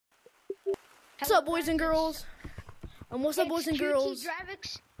What's up, boys and girls? What's up, boys and girls?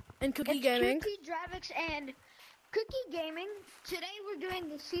 QTDravix And Cookie Gaming. QTDravix and Cookie Gaming. Today we're doing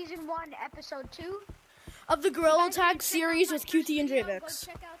the season 1, episode 2 of the Gorilla Tag series with QTDravix. Go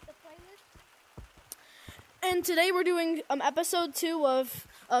check out the playlist. And today we're doing episode 2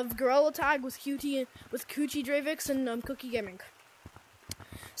 of Gorilla Tag with QTDravix and Cookie Gaming.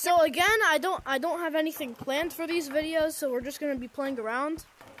 So again, I don't have anything planned for these videos, so we're just gonna be playing around.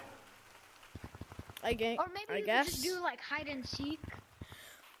 Or maybe I we guess. could just do like hide and seek.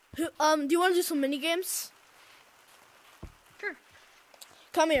 Do you want to do some mini games? Sure.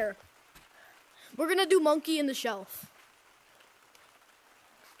 Come here. We're gonna do monkey in the shelf.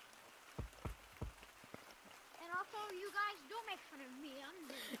 And also, you guys don't make fun of me. I'm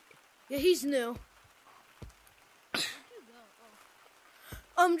new. Yeah, he's new. Where'd you go?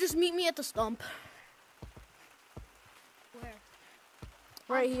 Oh. Just meet me at the stump. Where?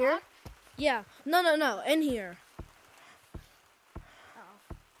 Right here. Top? Yeah. No. In here. Oh.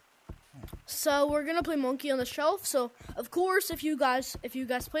 So we're gonna play monkey on the shelf. So of course, if you guys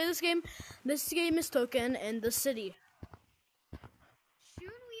play this game is token in the city.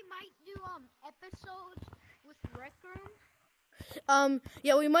 Soon we might do episodes with Rec Room.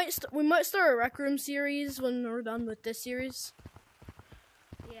 Yeah, we might start a Rec Room series when we're done with this series.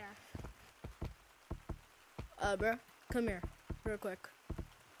 Yeah. Bro, come here, real quick.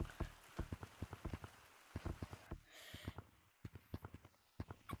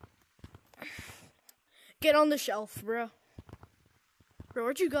 Get on the shelf, bro. Bro,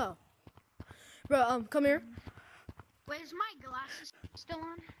 where'd you go? Bro, come here. Wait, is my glasses still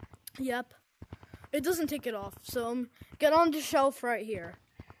on? Yep. It doesn't take it off, so get on the shelf right here.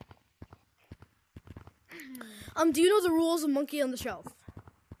 Do you know the rules of monkey on the shelf?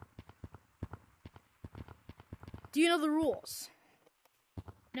 Do you know the rules?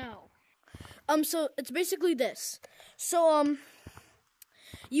 No. So it's basically this. So,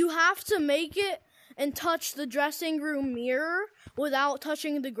 you have to make it and touch the dressing room mirror without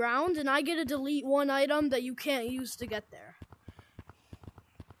touching the ground, and I get to delete one item that you can't use to get there.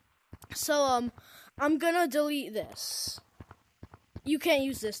 So, I'm gonna delete this. You can't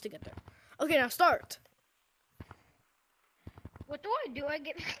use this to get there. Okay, now start. What do I do? I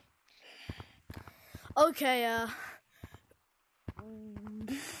get... Okay,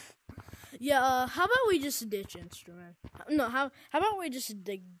 yeah, how about we just ditch instrument? No, how about we just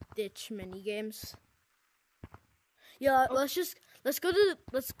ditch mini games? Yeah, Okay. let's go to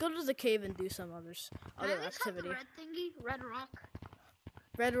the cave and do some other Can I activity. the red thingy? Red rock.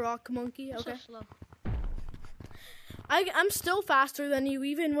 Red rock monkey. You're Okay. so slow. I'm still faster than you,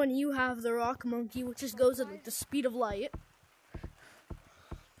 even when you have the rock monkey, which just goes at like, the speed of light.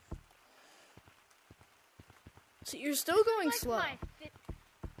 So you're still going Like slow. my fit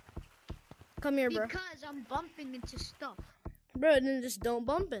Come here, bro. because I'm bumping into stuff. Bro, then just don't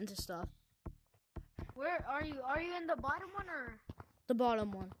bump into stuff. Where are you? Are you in the bottom one or? The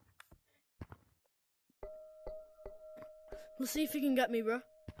bottom one. Let's see if you can get me, bro.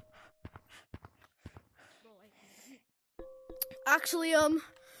 Actually, I'm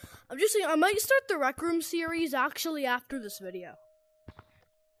just saying, I might start the Rec Room series actually after this video.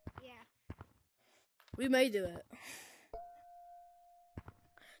 Yeah. We may do it.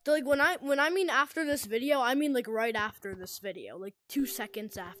 So, like, when I mean after this video, I mean like right after this video, like 2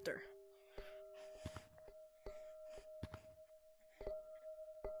 seconds after.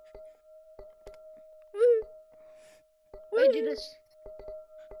 Woo. Wait, do this.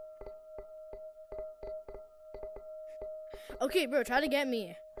 Okay, bro, try to get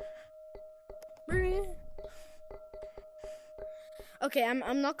me. Okay,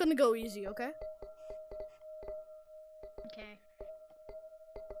 I'm not gonna go easy, okay? Okay.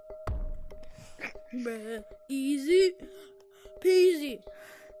 Bruh, easy peasy.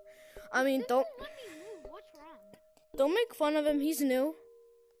 I mean, don't Let me move. What's wrong? don't make fun of him. He's new.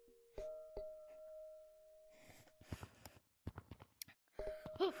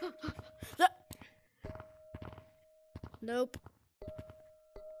 Nope.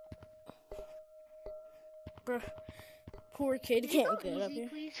 Bruh, poor kid Can you can't go get up easy, here.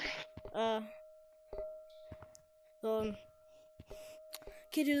 please?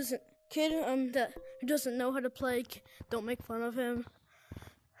 Kid who doesn't know how to play. Don't make fun of him.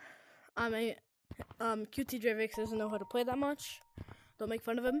 QTDravix doesn't know how to play that much. Don't make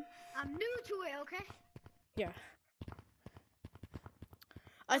fun of him. I'm new to it. Okay. Yeah.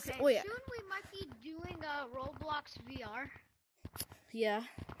 Okay. Oh yeah. Soon we might be doing Roblox VR. Yeah.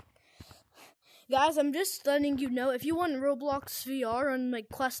 Guys, I'm just letting you know, if you want Roblox VR on like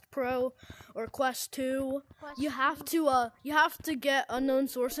Quest Pro or quest 2. Quest You have to get unknown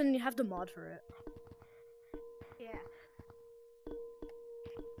source and you have to mod for it. Yeah.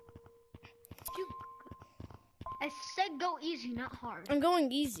 I said go easy, not hard. I'm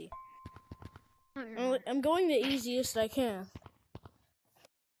going easy. I'm going the easiest I can.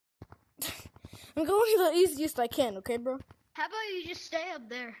 I'm going the easiest I can, okay, bro? How about you just stay up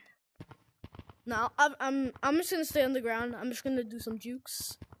there? No, I'm just gonna stay on the ground. I'm just gonna do some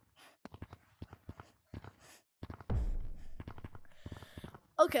jukes.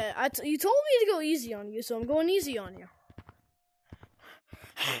 Okay, you told me to go easy on you, so I'm going easy on you.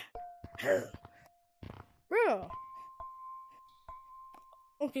 Bro.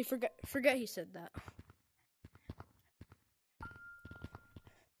 Okay, forget he said that.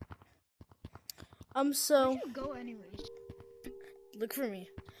 So Where'd you go anyways? look for me.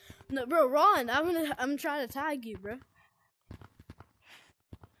 No, bro, Ron, I'm trying to tag you, bro.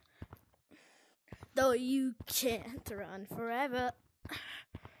 Though you can't run forever.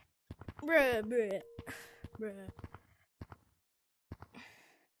 Bruh.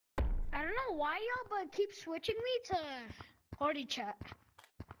 I don't know why y'all but keep switching me to party chat.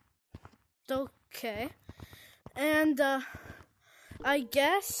 Okay. And I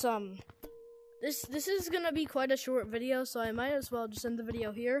guess this is gonna be quite a short video, so I might as well just end the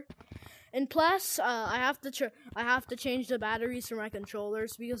video here. And plus, I have to change the batteries for my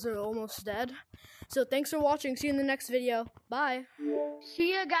controllers because they're almost dead. So thanks for watching. See you in the next video. Bye.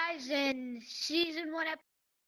 See you guys in season 1,